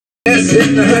Let's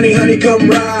hit the honey, come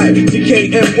ride.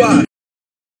 DKNY.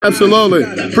 Absolutely.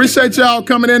 Appreciate y'all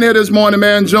coming in here this morning,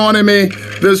 man, joining me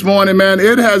this morning, man.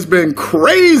 It has been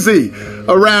crazy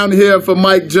around here for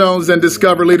Mike Jones and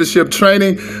Discover Leadership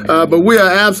Training, but we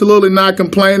are absolutely not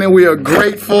complaining. We are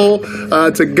grateful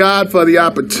to God for the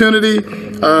opportunity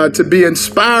to be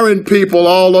inspiring people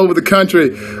all over the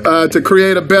country to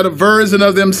create a better version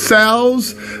of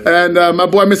themselves. And my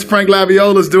boy, Mr. Frank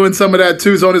Laviola, is doing some of that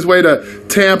too. He's on his way to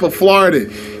Tampa, Florida.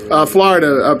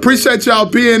 Appreciate y'all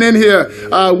being in here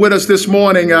with us this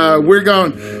morning. We're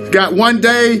got one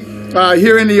day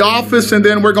here in the office, and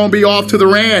then we're going to be off to the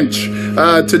ranch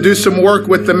to do some work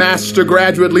with the Master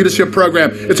Graduate Leadership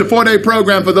Program. It's a 4-day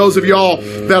program for those of y'all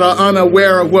that are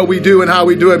unaware of what we do and how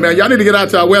we do it, man. Y'all need to get out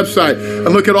to our website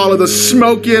and look at all of the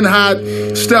smoking hot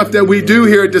stuff that we do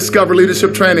here at Discover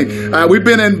Leadership Training. We've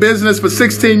been in business for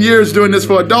 16 years doing this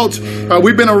for adults.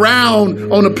 We've been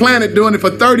around on the planet doing it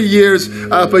for 30 years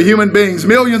for human beings.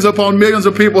 Millions upon millions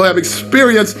of people have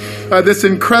experienced this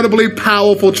incredibly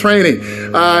powerful training.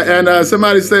 And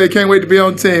somebody said they can't wait to be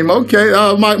on team. Okay,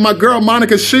 my girl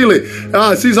Monica Shealy,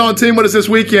 she's on team with us this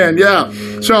weekend. Yeah,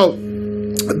 so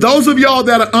those of y'all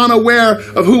that are unaware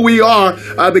of who we are,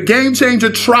 the Game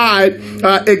Changer Tribe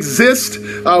exists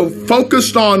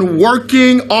focused on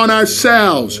working on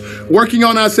ourselves. Working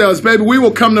on ourselves. Baby, we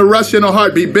will come to rush in a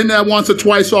heartbeat. Been there once or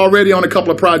twice already on a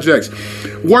couple of projects.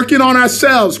 Working on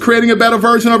ourselves, creating a better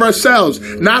version of ourselves.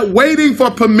 Not waiting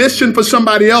for permission for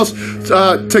somebody else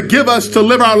to give us to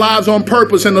live our lives on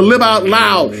purpose and to live out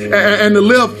loud and to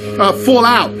live full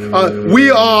out.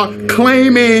 We are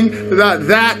claiming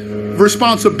that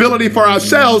responsibility for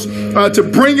ourselves to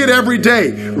bring it every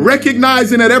day,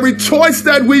 recognizing that every choice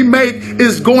that we make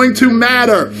is going to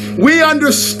matter. We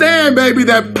understand, baby,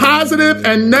 that positive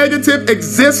and negative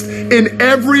exist in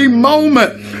every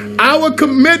moment. Our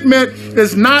commitment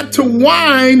is not to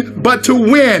whine, but to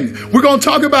win. We're going to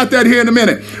talk about that here in a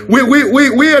minute. We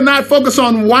are not focused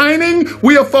on whining.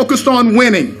 We are focused on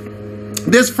winning.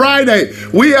 This Friday,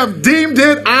 we have deemed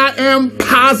it I Am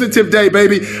Positive Day,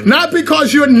 baby. Not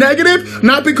because you're negative,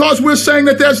 not because we're saying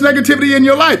that there's negativity in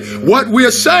your life. What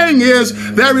we're saying is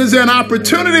there is an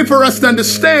opportunity for us to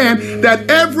understand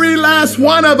that every last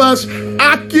one of us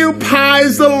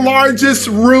occupies the largest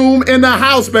room in the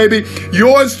house, baby.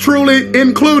 Yours truly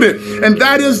included. And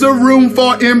that is the room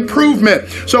for improvement.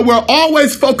 So we're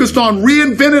always focused on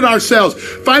reinventing ourselves,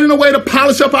 finding a way to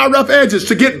polish up our rough edges,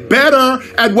 to get better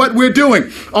at what we're doing.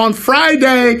 On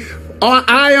Friday, on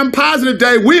I Am Positive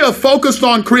Day, we are focused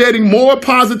on creating more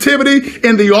positivity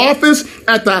in the office,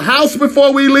 at the house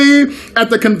before we leave, at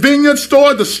the convenience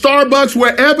store, the Starbucks,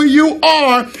 wherever you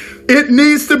are. It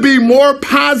needs to be more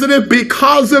positive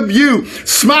because of you.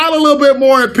 Smile a little bit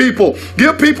more at people.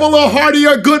 Give people a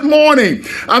heartier good morning.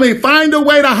 Find a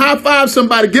way to high five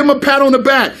somebody. Give them a pat on the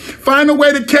back. Find a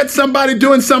way to catch somebody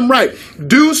doing something right.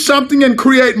 Do something and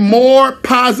create more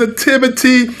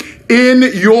positivity in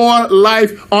your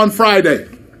life on Friday.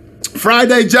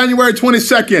 Friday, January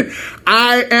 22nd,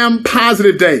 I Am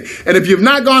Positive Day. And if you've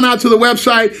not gone out to the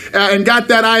website and got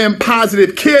that I Am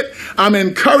Positive kit, I'm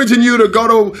encouraging you to go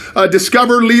to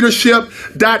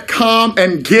discoverleadership.com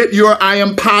and get your I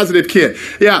Am Positive kit.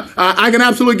 Yeah, I can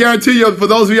absolutely guarantee you, for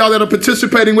those of y'all that are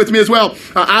participating with me as well,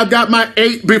 I've got my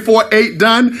 8 before 8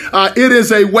 done. It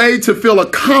is a way to feel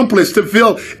accomplished, to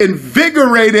feel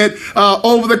invigorated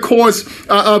over the course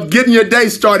of getting your day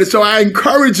started. So I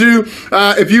encourage you,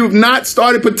 if you've not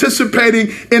started participating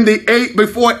in the 8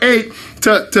 before 8,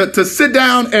 to sit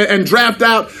down and draft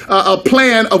out a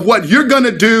plan of what you're going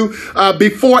to do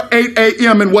before 8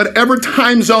 a.m. in whatever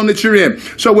time zone that you're in.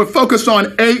 So we're focused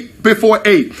on 8 before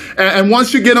 8. And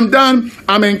once you get them done,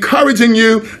 I'm encouraging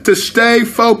you to stay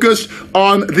focused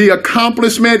on the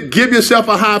accomplishment. Give yourself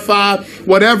a high five,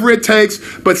 whatever it takes,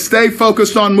 but stay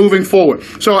focused on moving forward.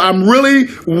 So I'm really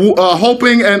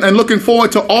hoping and looking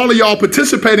forward to all of y'all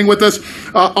participating with us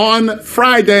on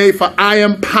Friday for I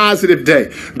Am Positive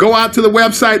Day. Go out to the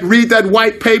website, read that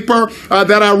white paper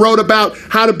that I wrote about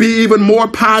how to be even more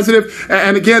positive.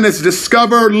 And again, it's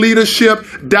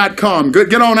discoverleadership.com.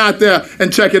 Get on out there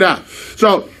and check it out.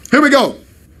 So here we go.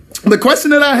 The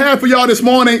question that I have for y'all this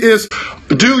morning is,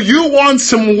 do you want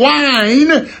some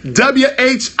wine,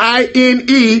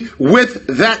 W-H-I-N-E, with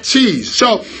that cheese?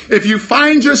 So if you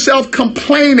find yourself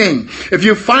complaining, if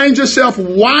you find yourself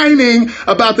whining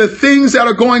about the things that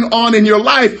are going on in your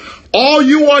life, all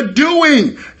you are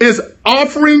doing is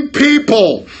offering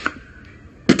people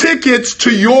tickets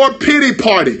to your pity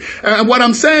party. And what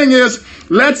I'm saying is,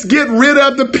 let's get rid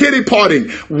of the pity party.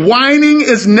 Whining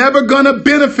is never going to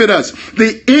benefit us.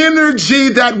 The energy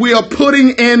that we are putting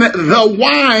in the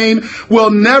whine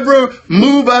will never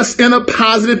move us in a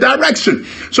positive direction.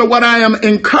 So what I am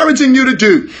encouraging you to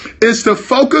do is to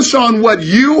focus on what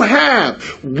you have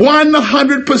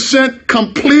 100%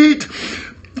 complete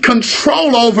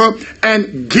control over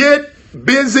and get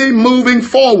busy moving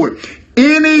forward.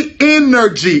 Any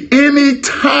energy, any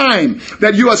time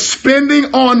that you are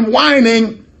spending on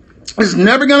whining is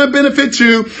never going to benefit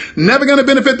you, never going to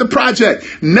benefit the project,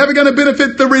 never going to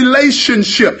benefit the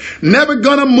relationship, never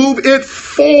going to move it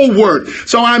forward.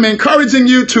 So I'm encouraging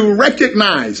you to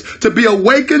recognize, to be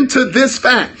awakened to this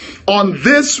fact on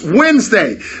this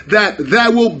Wednesday, that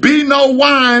there will be no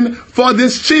wine for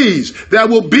this cheese. There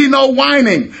will be no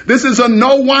whining. This is a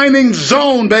no whining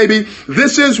zone, baby.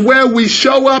 This is where we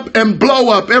show up and blow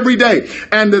up every day.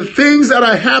 And the things that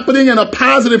are happening in a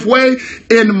positive way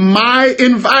in my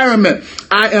environment,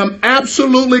 I am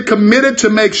absolutely committed to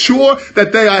make sure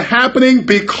that they are happening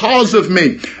because of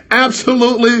me.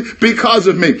 Absolutely because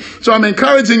of me. So I'm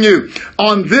encouraging you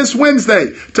on this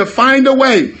Wednesday to find a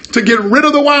way to get rid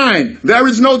of the wine. There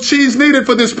is no cheese needed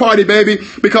for this party, baby,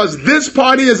 because this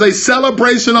party is a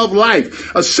celebration of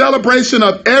life, a celebration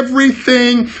of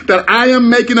everything that I am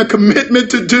making a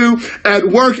commitment to do at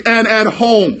work and at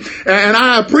home. And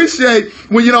I appreciate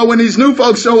when these new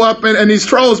folks show up and these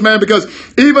trolls, man, because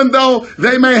even though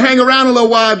they may hang around a little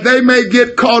while, they may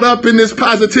get caught up in this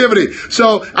positivity.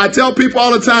 So I tell people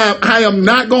all the time, I am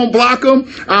not going to block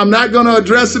them. I'm not going to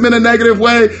address them in a negative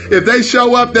way. If they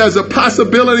show up, there's a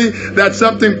possibility that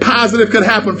something positive could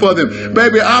happen for them.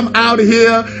 Baby, I'm out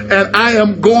here and I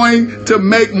am going to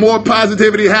make more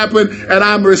positivity happen, and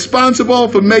I'm responsible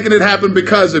for making it happen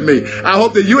because of me. I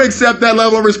hope that you accept that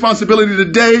level of responsibility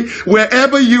today,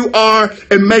 wherever you are,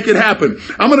 and make it happen.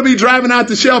 I'm going to be driving out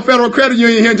to Shell Federal Credit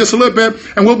Union here in just a little bit,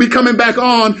 and we'll be coming back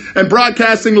on and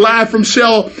broadcasting live from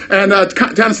Shell and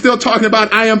kind of still talking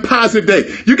about I Am Positive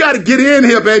Day. You got to get in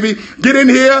here, baby. Get in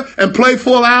here and play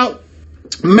full out.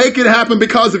 Make it happen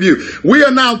because of you. We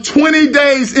are now 20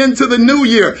 days into the new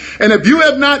year. And if you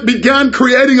have not begun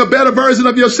creating a better version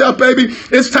of yourself, baby,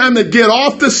 it's time to get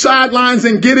off the sidelines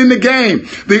and get in the game.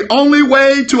 The only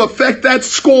way to affect that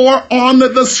score on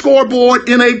the scoreboard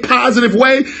in a positive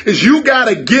way is you got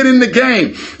to get in the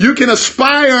game. You can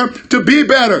aspire to be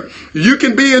better. You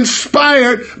can be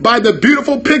inspired by the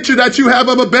beautiful picture that you have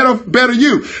of a better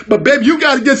you. But baby, you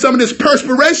got to get some of this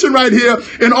perspiration right here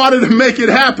in order to make it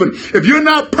happen. If you're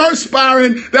not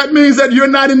perspiring, that means that you're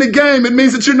not in the game. It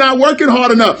means that you're not working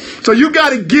hard enough. So you got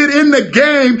to get in the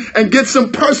game and get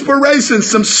some perspiration,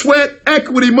 some sweat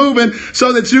equity moving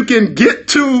so that you can get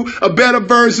to a better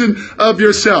version of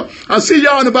yourself. I'll see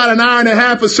y'all in about an hour and a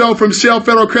half or so from Shell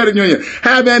Federal Credit Union.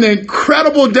 Have an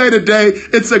incredible day today.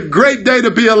 It's a great day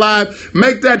to be alive.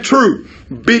 Make that true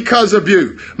because of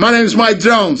you. My name is Mike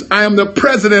Jones. I am the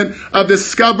president of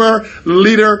Discover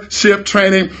Leadership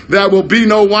Training. There will be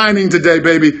no whining today,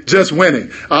 baby. Just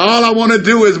winning. All I want to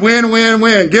do is win, win,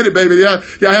 win. Get it, baby. Yeah,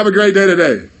 have a great day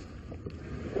today.